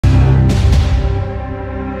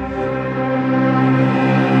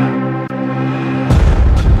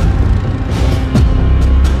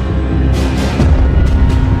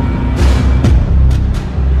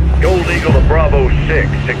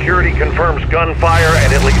Security confirms gunfire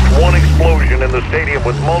and at least one explosion in the stadium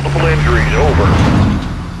with multiple injuries. Over.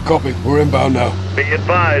 Copy. We're inbound now. Be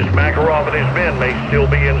advised, Makarov and his men may still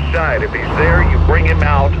be inside. If he's there, you bring him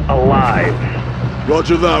out alive.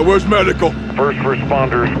 Roger that. Where's medical? First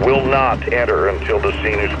responders will not enter until the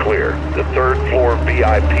scene is clear. The third floor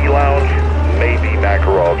VIP lounge may be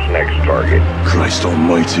Makarov's next target. Christ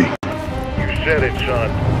almighty. You said it, son.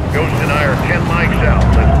 Ghost and I are 10 mics out.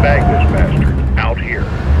 Let's bag this bastard. Out here.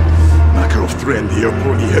 Makarov threatened the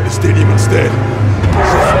airport and he hit the stadium instead.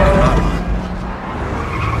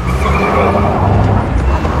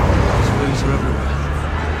 Civilians are everywhere.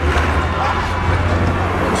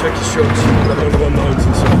 Check your shots. Let one of unknowns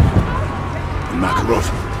inside. Makarov.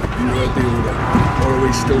 You heard the order.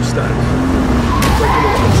 ROE still stands. Breaking the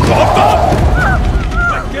line.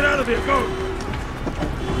 Stop! Get out of here, go!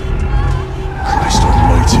 Christ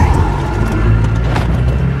almighty.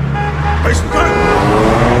 Base gun!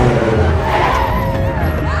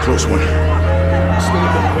 Close one. Still a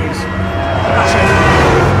bit, please.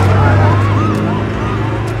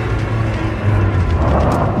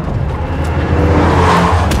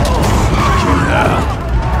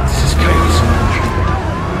 This is chaos.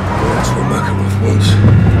 That's what Makarov wants.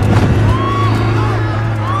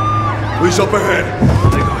 Police up ahead.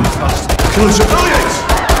 They got us fast. Killing civilians!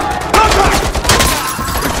 Contact!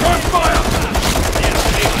 Return fire!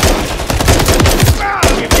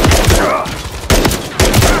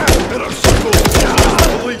 Head up, circle!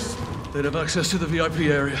 Police! They'd have access to the VIP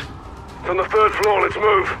area. It's on the third floor, let's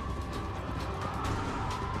move.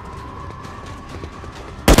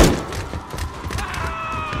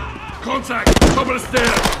 Contact! Top of the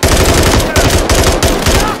stairs!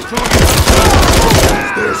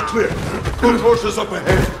 Stairs clear. Good horses up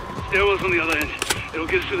ahead. Stairwell's on the other end. It'll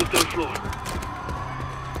get us to the third floor.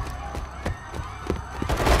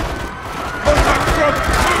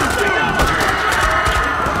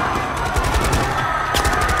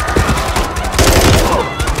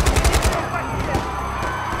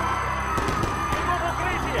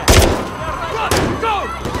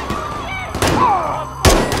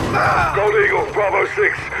 Gold Eagle, Bravo 6.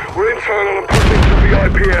 We're internal and pushing to the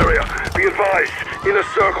VIP area. Be advised, Inner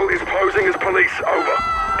Circle is posing as police. Over.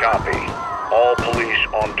 Copy. All police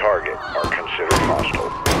on target are considered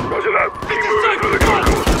hostile. Roger that. Keep moving through the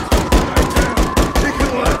concourse. Take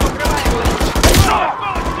it left.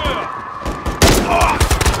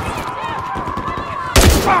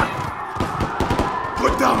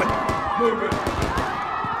 Good damn it. Move it.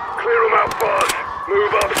 Clear them out fast.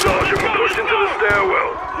 Move up, Sergeant. We're pushing to the stairwell.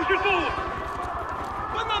 Push it forward!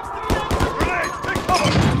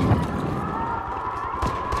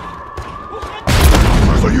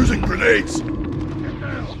 They're using grenades.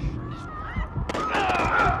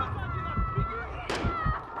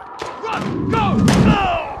 Run! Go! Get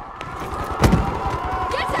out!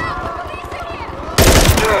 Police are here!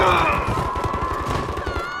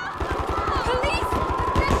 Police!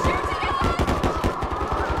 They're shooting at us!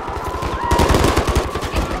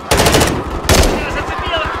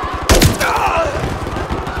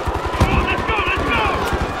 Let's go! Let's go!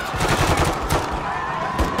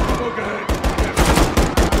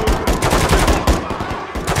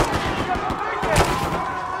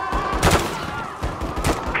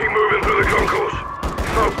 Keep moving through the concourse.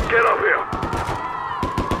 So, get up here.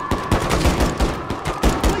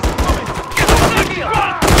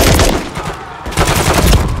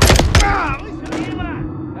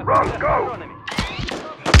 Run, go!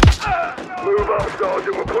 Move up,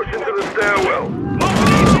 Sergeant. We're pushing to the stairwell.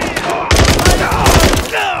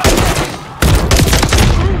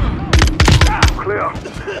 Clear.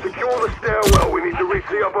 Secure the stairwell. We need to reach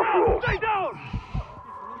the upper floor. Stay down!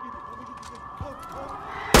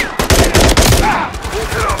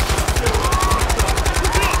 Push it up.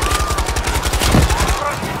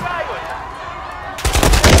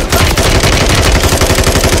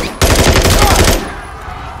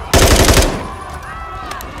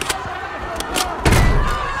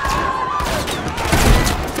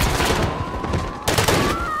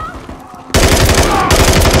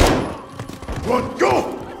 Run, go!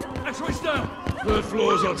 X-rays down! Third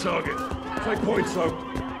floor's on target. Take point, so.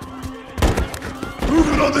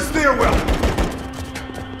 Moving on the stairwell.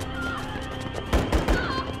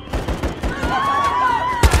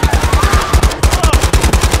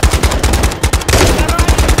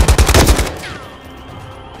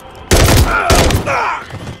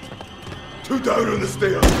 Two down on the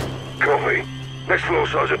stairs. Copy. Next floor,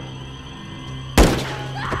 Sergeant.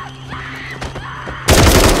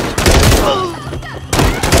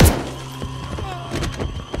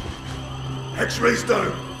 X-rays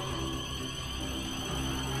down.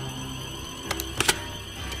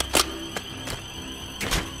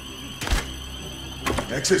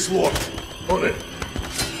 Access locked. On it.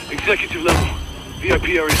 Executive level. VIP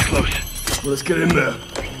area is close. Well, let's get in there.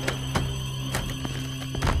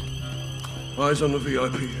 Eyes on the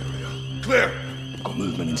VIP area. Clear. Got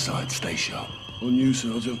movement inside. Stay sharp. On you,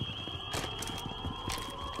 Sergeant.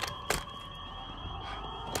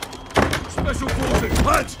 Special forces!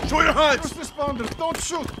 Hands! Show your hands! First responders, don't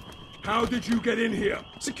shoot! How did you get in here?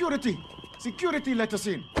 Security! Security let us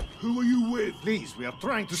in. Who are you with? Please, we are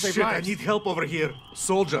trying to save Shit, lives. I need help over here.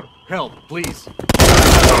 Soldier, help, please.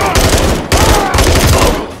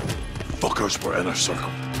 Fuckers were in our circle.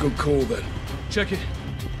 Good call, then. Check it.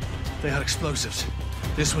 They had explosives.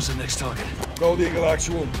 This was the next target. Gold Eagle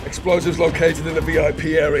actual. Explosives located in the VIP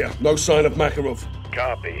area. No sign of Makarov.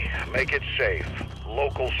 Copy. Make it safe.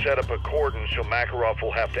 Locals set up a cordon so Makarov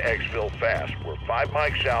will have to exfil fast. We're 5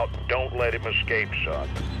 mics out. Don't let him escape, son.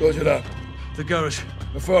 Roger that. The garage.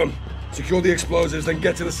 Affirm. Secure the explosives, then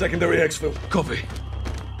get to the secondary exfil. Copy.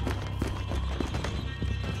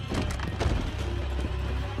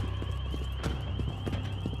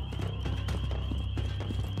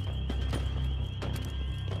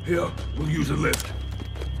 Here, we'll use a lift.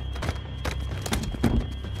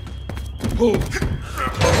 Pull!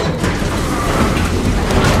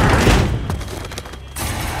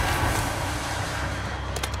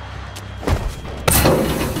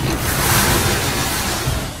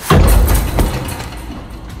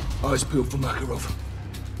 Eyes peeled for Makarov.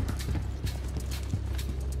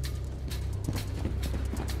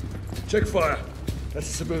 Check fire. That's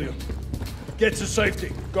a civilian. Get to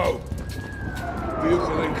safety. Go.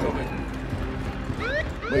 Vehicle incoming.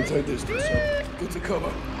 Maintain distance, sir. Get to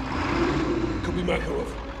cover. Could be Makarov.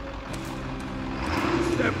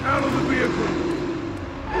 Step out of the vehicle.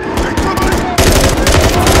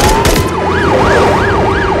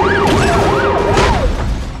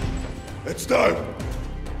 It's down.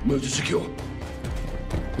 Move to secure.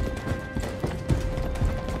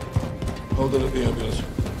 Hold on at the ambulance.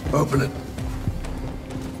 Open it.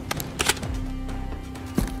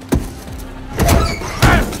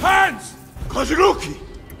 Hands! Kazuruki!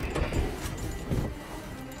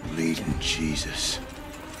 Bleeding Jesus.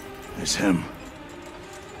 It's him.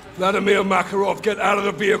 Vladimir Makarov, get out of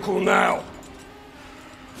the vehicle now!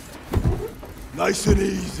 Nice and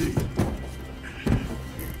easy.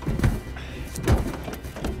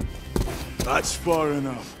 That's far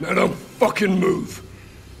enough. Now don't fucking move.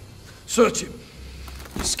 Search him.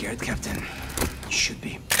 You scared, Captain? You should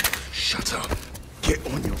be. Shut up. Get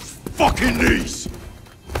on your fucking knees!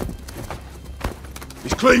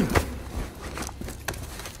 He's clean.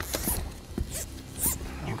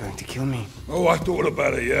 You're going to kill me? Oh, I thought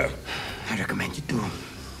about it, yeah. I recommend you do.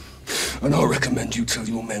 And I recommend you tell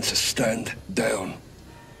your men to stand down.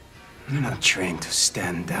 I'm not trained to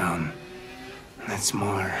stand down. That's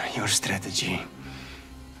more your strategy.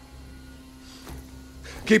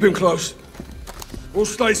 Keep him close. All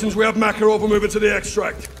stations, we have Makarov. We're moving to the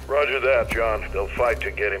extract. Roger that, John. They'll fight to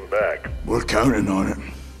get him back. We're counting on it.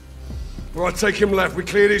 All right, take him left. We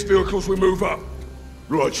clear these vehicles, we move up.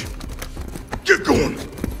 Rog, get going!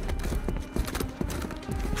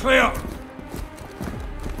 Clear!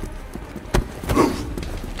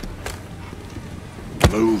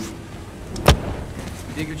 Move.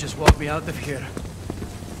 You think you just walk me out of here?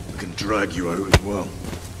 I can drag you out as well.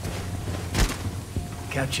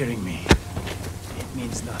 Capturing me. It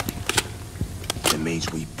means nothing. It means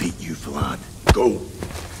we beat you, Vlad. Go!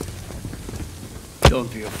 Don't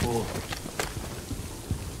be a fool.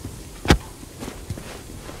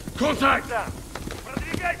 Contact!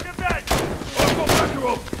 Продвигайся дальше! I've got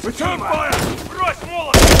Makarov! Return fire! Брось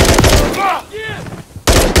молот!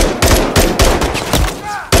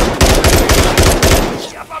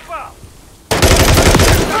 Я попал!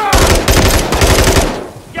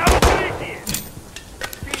 Я в укрытии!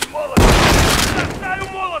 Кинь молот! Достаю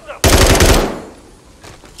молотом!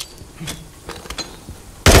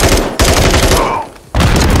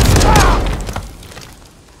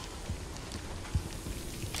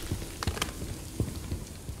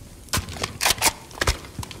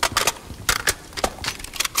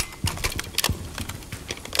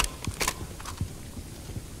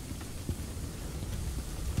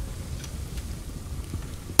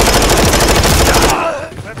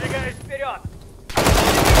 Продвигаюсь вперед!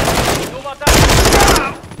 Иду в атаку!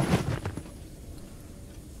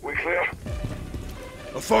 We clear?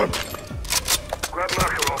 Affirm. Grab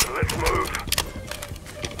Makarov and let's move.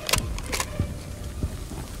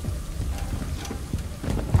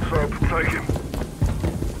 Soap, take him.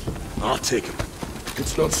 I'll take him.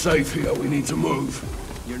 It's not safe here. We need to move.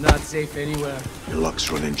 You're not safe anywhere. Your luck's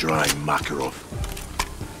running dry, Makarov.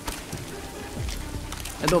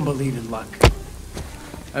 I don't believe in luck.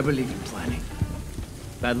 I believe in planning.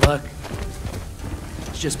 Bad luck.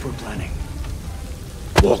 It's just poor planning.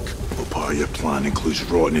 Look, but part of your plan includes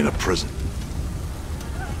rotting in a prison.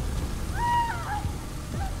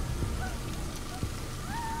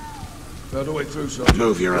 Found a way through, Sergeant.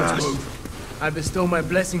 Move your Let's ass. move. I bestow my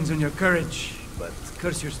blessings on your courage, but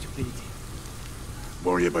curse your stupidity.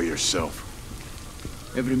 Worry about yourself.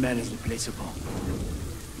 Every man is replaceable.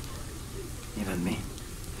 Even me.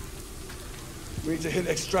 We need to hit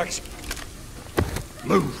extraction.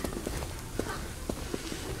 Move.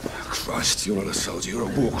 Christ, you're not a soldier, you're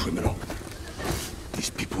a war criminal. These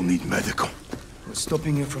people need medical. What's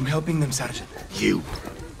stopping you from helping them, Sergeant? You.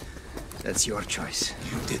 That's your choice.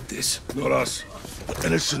 You did this, not us.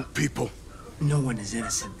 Innocent people. No one is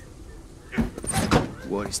innocent.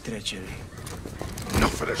 War is treachery.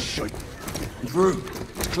 Enough of this shit. Through.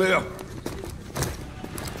 It's clear.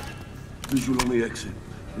 Visual on the exit.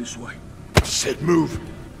 This way. I said move.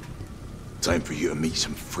 Time for you to meet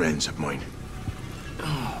some friends of mine.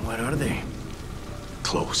 Oh, what are they?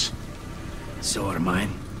 Close. So are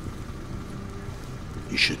mine.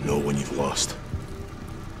 You should know when you've lost.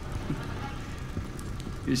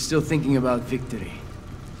 You're still thinking about victory.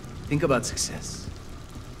 Think about success.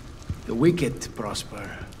 The wicked prosper.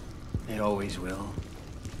 They always will.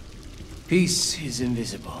 Peace is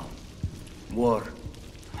invisible. War.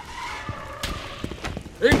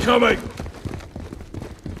 Incoming!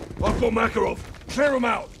 I've got Makarov. Clear him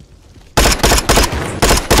out.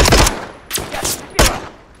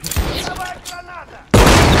 Давай, граната!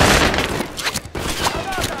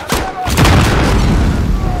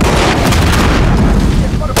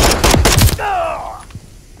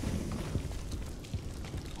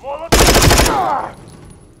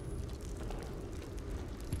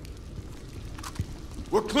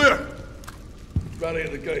 We're clear. Rally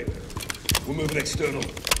at the gate. We're moving external.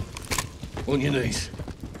 On your knees.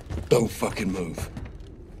 Don't fucking move.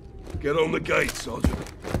 Get on the gate, Sergeant.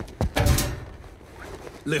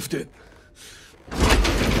 Lift it.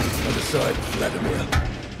 Other side, Vladimir.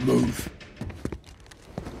 Move.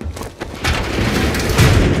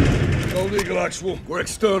 Gold Eagle Actual, we're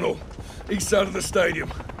external. East side of the stadium.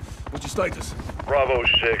 What's your status? Bravo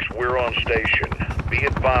 6, we're on station. Be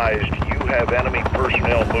advised, you have enemy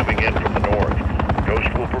personnel moving in from the north.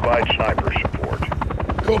 Ghost will provide sniper support.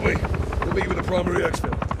 Copy. We'll meet you with the primary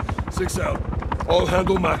exfil. 6 out. I'll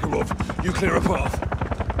handle Makarov. You clear a path.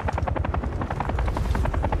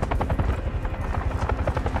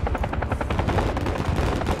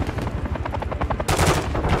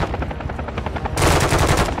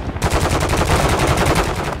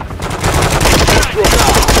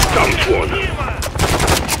 Dumped one.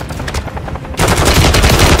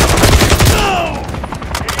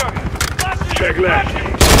 Check left.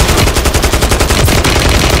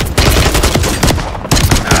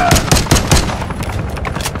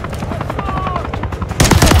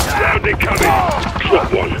 Round incoming. Drop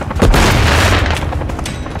one.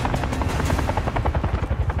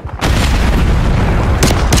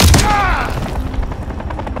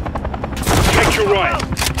 Take your right.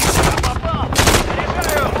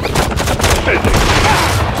 Sending.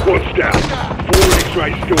 Squad's down. Forward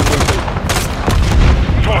X-ray still moving.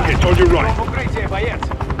 Target on your right. Укрытие, боец!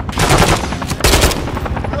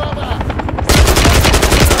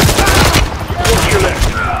 Watch your left.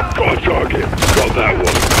 Got a target. Got that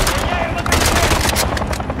one.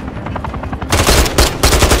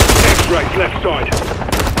 X-ray left side.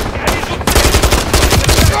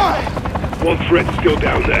 One threat still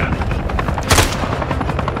down there.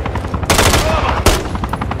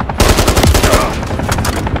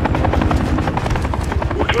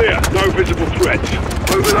 We're clear. No visible threats.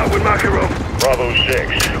 Moving up with Makarov. Bravo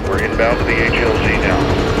 6, we're inbound to the HLZ now.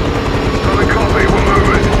 Another copy. We're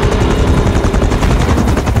moving.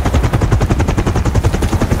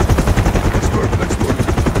 Let's work, let's work.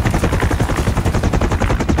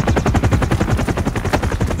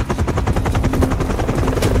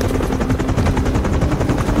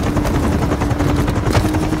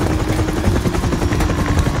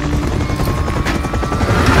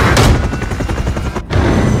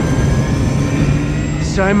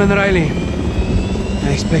 Simon Riley. I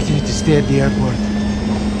expected you to stay at the airport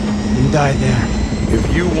and die there.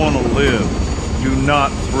 If you want to live, do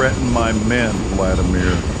not threaten my men,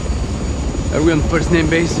 Vladimir. Are we on first-name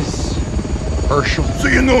basis? Herschel. So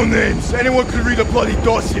you know names. Anyone could read a bloody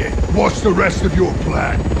dossier. What's the rest of your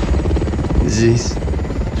plan? This.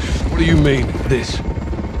 What do you mean, this?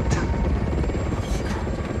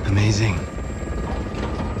 Amazing.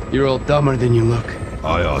 You're all dumber than you look.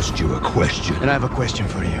 I asked you a question. And I have a question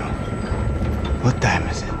for you. What time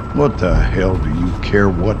is it? What the hell do you care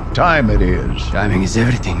what time it is? Timing is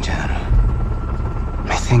everything, General.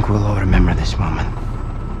 I think we'll all remember this moment.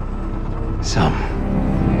 Some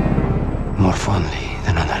more fondly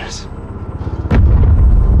than others.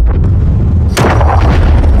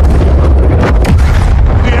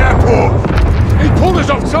 The airport! He pulled us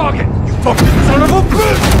off target! You fucking son of a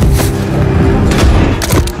bitch!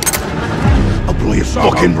 I'll blow your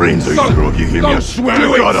fucking brains out, you throat, you hear me? I swear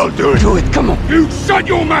to God I'll do it! Do it, come on! You shut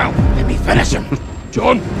your mouth! Let me finish him!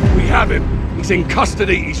 John, we have him. He's in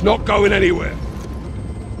custody. He's not going anywhere.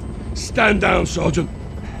 Stand down, Sergeant.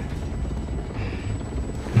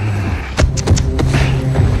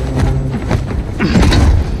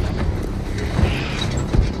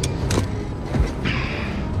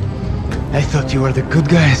 I thought you were the good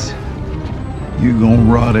guys. You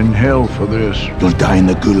gonna rot in hell for this. You'll die in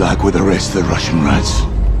the gulag with the rest of the Russian rats.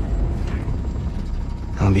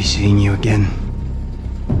 I'll be seeing you again,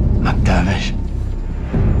 McTavish.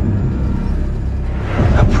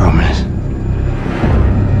 I promise.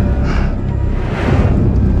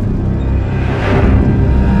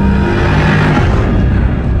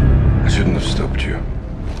 I shouldn't have stopped you.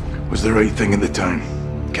 Was the right thing at the time,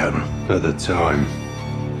 Captain? At the time.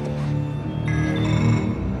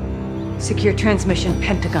 Secure transmission,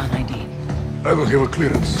 Pentagon ID. I will give a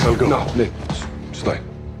clearance. I'll go. No, Nick, stay.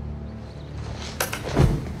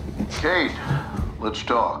 Kate, let's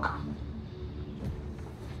talk.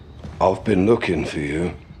 I've been looking for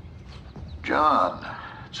you. John,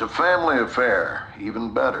 it's a family affair.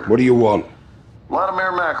 Even better. What do you want?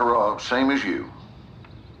 Vladimir Makarov, same as you.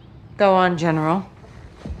 Go on, General.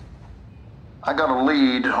 I got a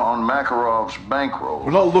lead on Makarov's bankroll.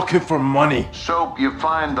 We're not looking for money. So you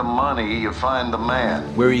find the money, you find the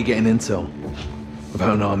man. Where are you getting intel?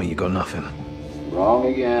 Without an army, you got nothing. Wrong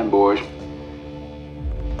again, boys.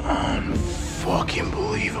 Unfucking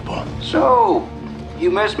believable. So,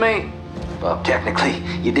 you missed me? Well, technically,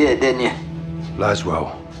 you did, didn't you?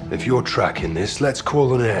 Laswell, if you're tracking this, let's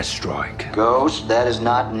call an airstrike. Ghost, that is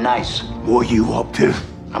not nice. What are you up to?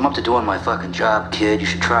 I'm up to doing my fucking job, kid. You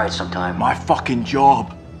should try it sometime. My fucking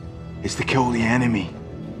job is to kill the enemy.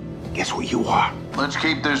 Guess what you are? Let's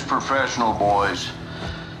keep this professional, boys.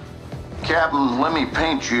 Captain, let me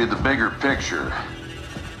paint you the bigger picture.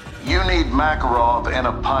 You need Makarov in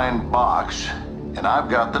a pine box, and I've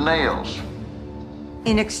got the nails.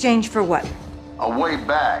 In exchange for what? A way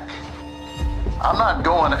back. I'm not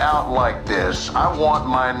going out like this. I want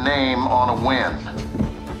my name on a win.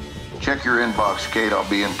 Check your inbox, Kate. I'll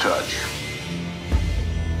be in touch.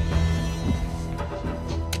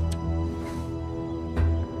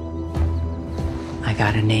 I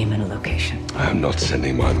got a name and a location. I'm not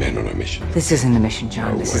sending my men on a mission. This isn't a mission,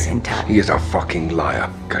 John. No This way. is intel. He is a fucking liar,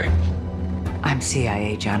 okay? I'm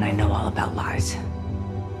CIA, John. I know all about lies.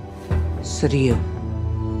 So do you.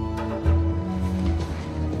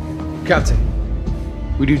 Captain,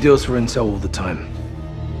 we do deals for intel all the time.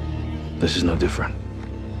 This is no different.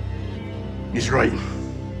 He's right.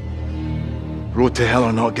 Road to hell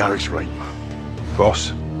or not, Garrick's right.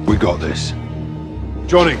 Boss, we got this.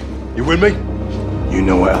 Johnny, you with me? You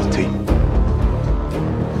know it, LT.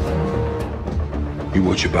 You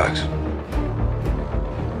watch your backs.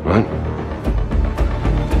 Right?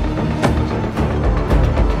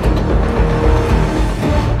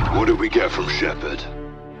 What did we get from Shepard?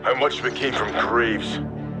 How much we came from Graves?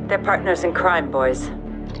 They're partners in crime, boys.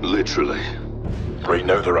 Literally. Right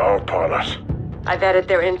now they're our partners. I vetted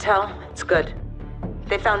their intel. It's good.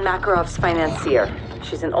 They found Makarov's financier.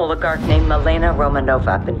 She's an oligarch named Milena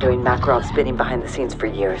Romanova. Been doing Makarov's bidding behind the scenes for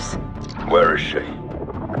years. Where is she?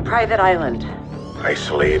 A private island.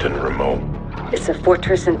 Isolated and remote. It's a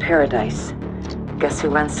fortress in paradise. Guess who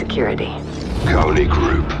runs security? County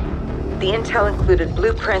Group. The intel included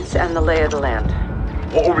blueprints and the lay of the land.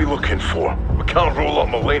 What are we looking for? We can't roll up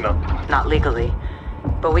Milena. Not legally,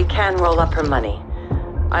 but we can roll up her money.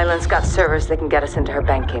 Island's got servers that can get us into her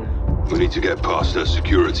banking. We need to get past their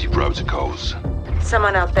security protocols.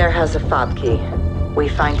 Someone out there has a fob key. We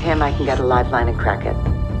find him, I can get a live line and crack it.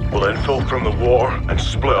 We'll infill from the water and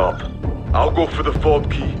split up. I'll go for the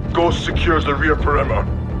fob key. Ghost secures the rear perimeter.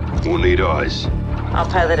 We'll need eyes. I'll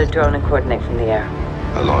pilot a drone and coordinate from the air.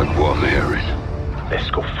 I like what I'm hearing. Let's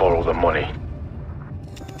go follow the money.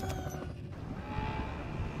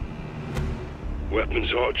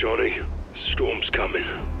 Weapons hot, Johnny. Storm's coming.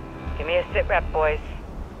 Give me a sit rep, boys.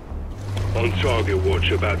 On target watch,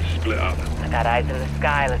 about to split up. I got eyes in the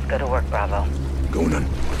sky. Let's go to work, Bravo. Going on.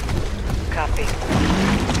 Copy.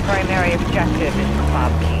 Primary objective is the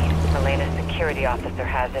fob key. Milena's security officer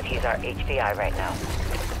has it. He's our HVI right now.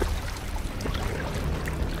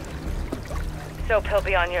 Soap, he'll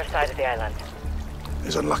be on your side of the island.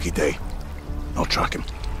 His unlucky day. I'll track him.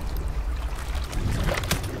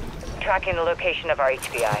 Tracking the location of our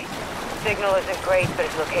HVI. Signal isn't great, but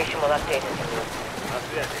his location will update as he moves.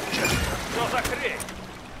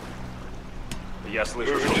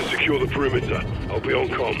 Moving to secure the perimeter. I'll be on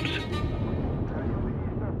comms.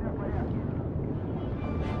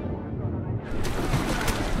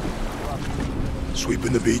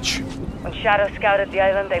 Sweeping the beach. When Shadow scouted the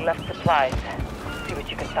island, they left supplies. See what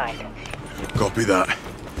you can find. Copy that.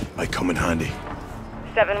 Might come in handy.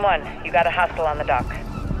 7-1, you got a hostile on the dock.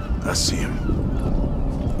 I see him.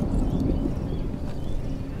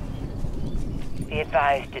 Be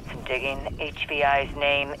advised, did some digging. HVI's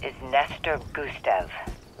name is Nestor Gustav.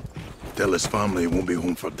 Tell his family he won't be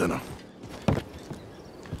home for dinner.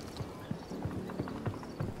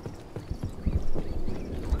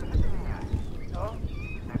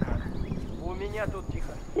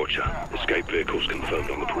 Watcher, escape vehicles confirmed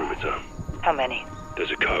on the perimeter. How many? There's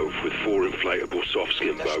a cove with 4 inflatable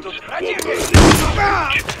soft-skin boats, 1 burning beach,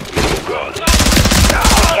 minimal guards.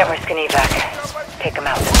 Can't risk an evac. Take them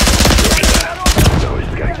out. Roger that. No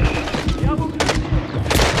escape.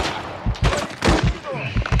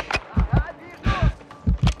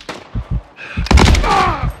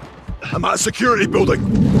 I'm at a security building.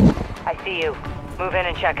 I see you. Move in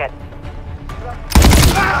and check it.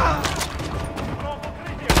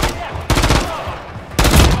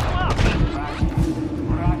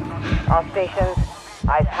 All stations,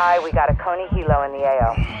 eyes high, we got a Coney Hilo in the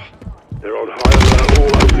AO. They're on high alert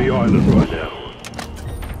all over the island right now.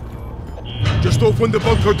 Just open the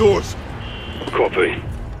bunker doors. Copy.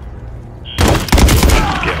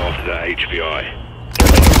 Get after that HVI.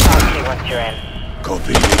 You'll need to talk to you once you're in.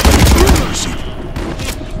 Copy. Proceed.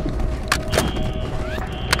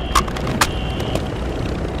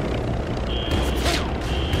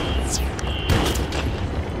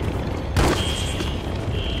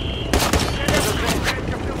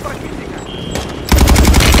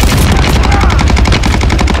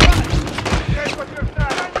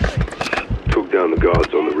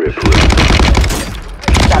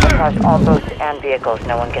 Sabotage all boats and vehicles.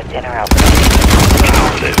 No one gets in or out.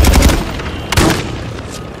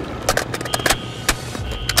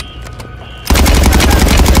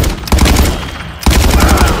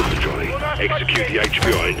 Johnny, execute the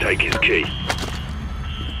HVI and take his key.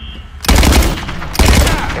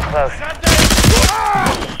 You're close.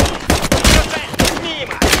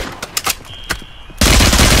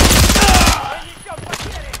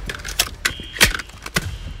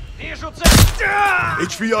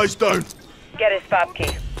 HVI's down. Get his fob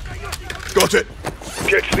key. Got it.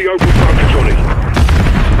 Get to the open bunker, Johnny.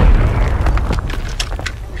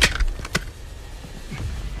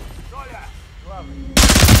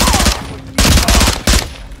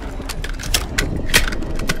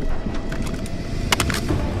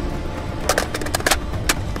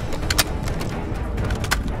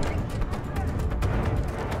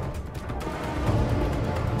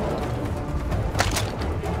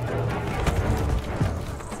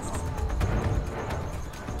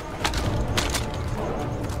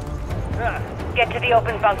 Get to the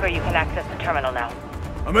open bunker. You can access the terminal now.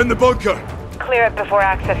 I'm in the bunker. Clear it before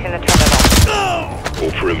accessing the terminal.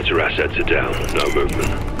 All perimeter assets are down. No movement.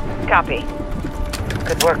 Copy.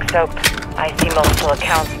 Good work, Soap. I see multiple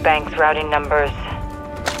accounts, banks, routing numbers.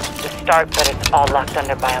 The start, but it's all locked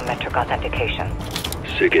under biometric authentication.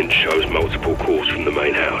 SIGINT shows multiple calls from the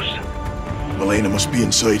main house. Milena must be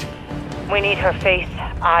inside. We need her face,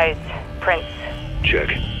 eyes, prints. Check.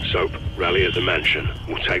 Soap, rally at the mansion.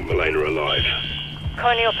 We'll take Milena alive.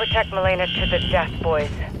 Coney will protect Milena to the death, boys.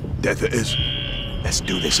 Death it is. Let's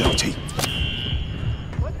do this, LT.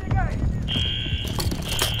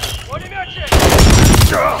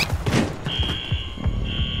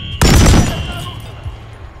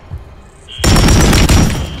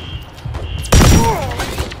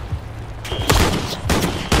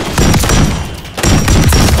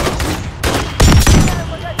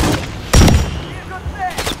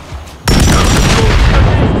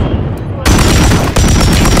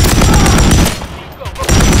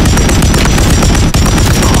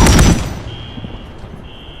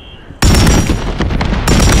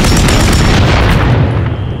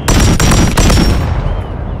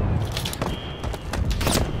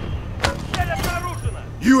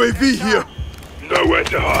 UAV here! Nowhere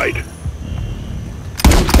to hide.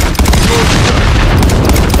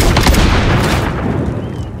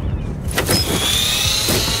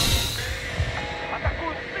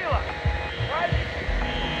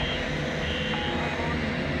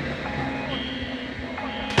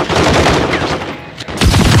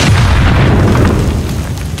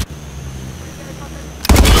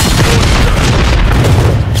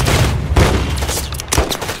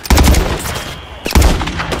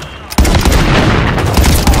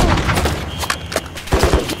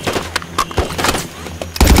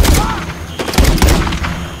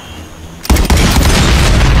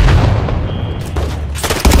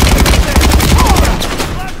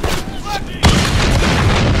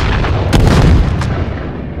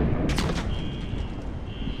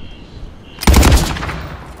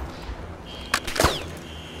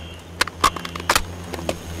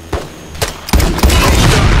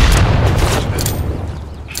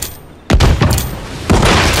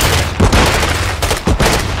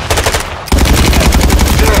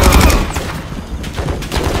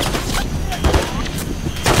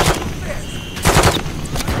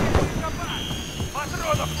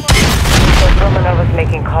 was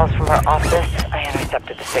making calls from her office. I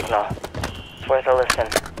intercepted the signal. It's worth a listen.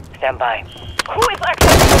 Stand by. Who is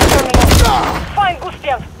accessing the terminal? Find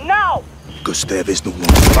Gustav, now! Gustav is the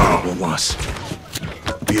one who will us.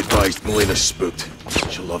 Be advised, Melena's spooked.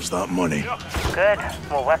 She loves that money. Good.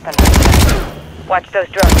 We'll weaponize them. Watch those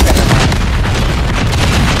drones.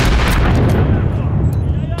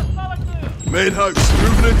 Main house,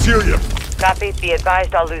 moving interior. Copy. Be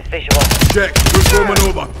advised I'll lose visual. Check, who's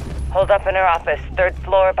Romanova? Hold up in her office, 3rd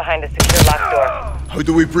floor, behind a secure locked door. How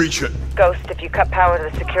do we breach it? Ghost, if you cut power to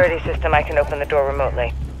the security system, I can open the door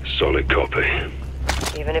remotely. Solid copy.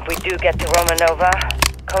 Even if we do get to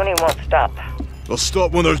Romanova, Coney won't stop. They'll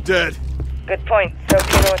stop when they're dead. Good point. So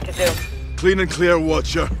do you know what to do? Clean and clear,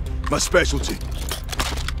 Watcher. My specialty.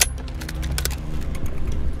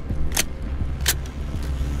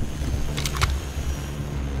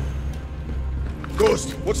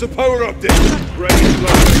 Ghost, what's the power update? Ready,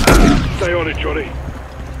 slowly. Stay on it, Johnny.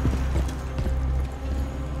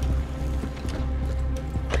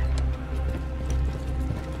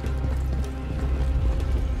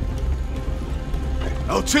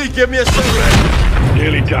 LT, give me a cigarette.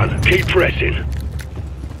 Nearly done. Keep pressing.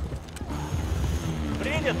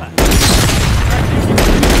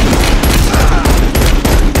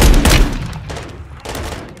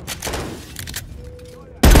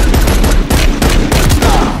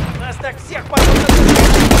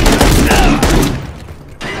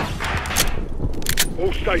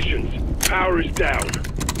 All stations, power is down.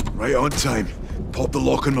 Right on time. Pop the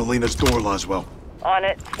lock on Melena's door, Laswell. On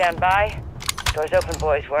it. Stand by. Doors open,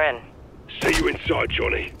 boys. We're in. See you inside,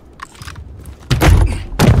 Johnny.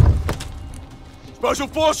 Special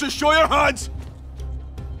Forces, show your hands!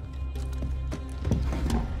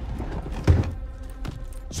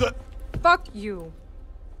 Sit. Fuck you.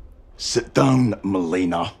 Sit down,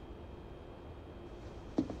 Melena.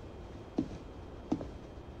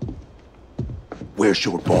 Where's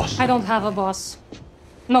your boss? I don't have a boss.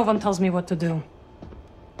 No one tells me what to do.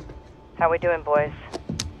 How we doing, boys?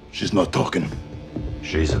 She's not talking.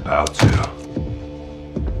 She's about to.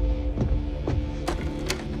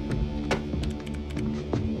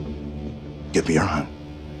 Give me your hand.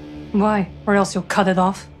 Why? Or else you'll cut it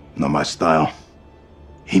off? Not my style.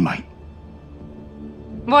 He might.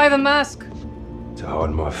 Why the mask? To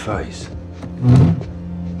hide my face.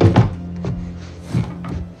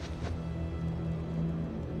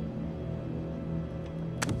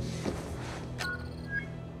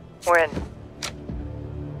 We're in.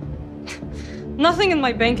 Nothing in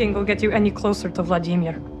my banking will get you any closer to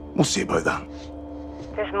Vladimir. We'll see about that.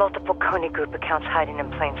 There's multiple Coney Group accounts hiding in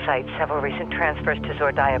plain sight. Several recent transfers to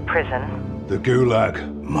Zordaya prison. The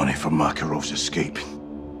Gulag. Money for Makarov's escape.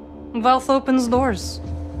 Wealth opens doors.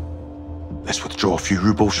 Let's withdraw a few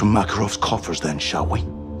rubles from Makarov's coffers then, shall we?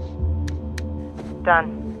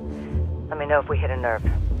 Done. Let me know if we hit a nerve.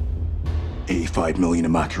 85 million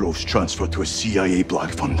of Makarov's transferred to a CIA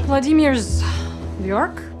black fund. Vladimir's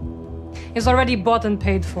York is already bought and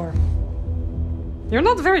paid for. You're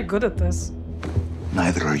not very good at this.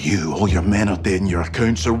 Neither are you. All your men are dead and your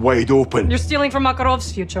accounts are wide open. You're stealing from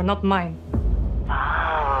Makarov's future, not mine.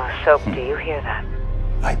 Oh, Soap, do you hear that?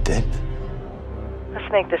 I did. Let's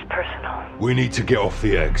make this personal. We need to get off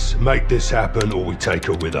the eggs. Make this happen or we take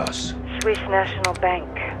her with us. Swiss National Bank.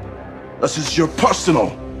 This is your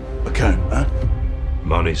personal account, huh?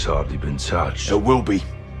 Money's hardly been touched. It will be.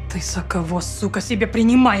 Ты кого, сука, себе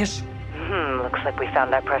принимаешь? Looks like we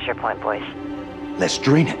found that pressure point, boys. Let's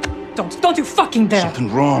drain it. Don't you fucking dare!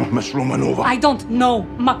 Something wrong, Miss Romanova. I don't know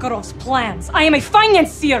Makarov's plans. I am a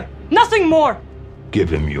financier, nothing more! Give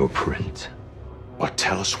him your print. Or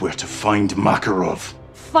tell us where to find Makarov.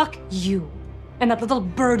 Fuck you. And that little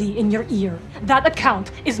birdie in your ear. That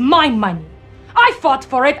account is my money. I fought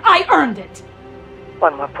for it, I earned it!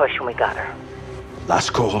 One more push and we got her.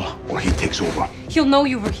 Last call, or he takes over. He'll know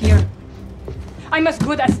you were here. I'm as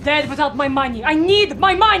good as dead without my money. I need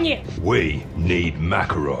my money! We need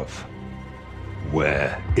Makarov.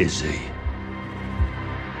 Where is he?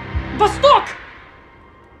 Vostok!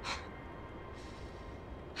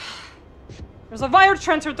 There's a wire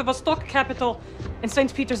transfer to Vostok capital in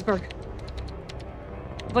St. Petersburg.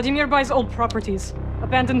 Vladimir buys old properties,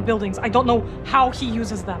 abandoned buildings. I don't know how he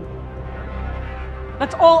uses them.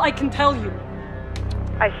 That's all I can tell you.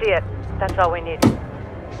 I see it. That's all we need.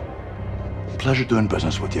 Pleasure doing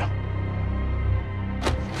business with you.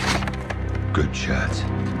 Good chat.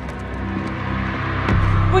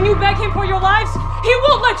 When you beg him for your lives, he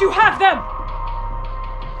won't let you have them!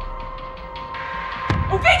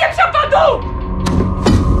 Увидимся в аду!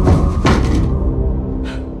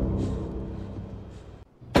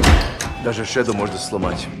 Даже Шеду можно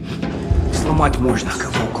сломать. Сломать можно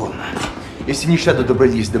кого угодно. Если не Shadow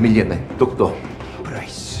добрались до Милены, то кто?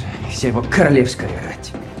 Прайс. Вся его королевская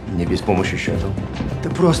рать. Не без помощи Shadow. Это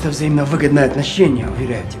просто взаимно выгодное отношение,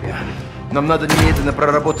 уверяю тебя. Нам надо немедленно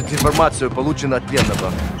проработать информацию, полученную от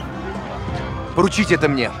пленного. Поручите это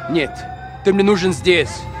мне. Нет, ты мне нужен здесь.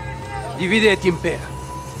 Дивиде et Impera.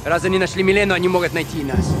 Раз они нашли Милену, они могут найти и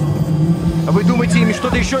нас. А вы думаете, им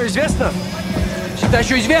что-то еще известно? Что-то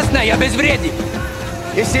еще известно? Я безвреден.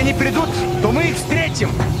 Если они придут, то мы их встретим.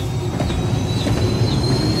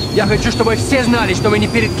 Я хочу, чтобы все знали, что мы ни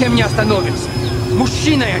перед кем не остановимся.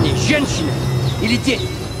 Мужчины они, женщины или дети.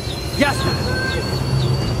 Ясно?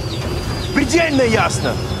 Предельно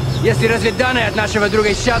ясно. Если разведданные от нашего друга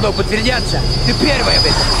Shadow подтвердятся, ты первая об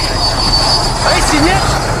этом узнаешь. А если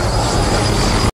нет?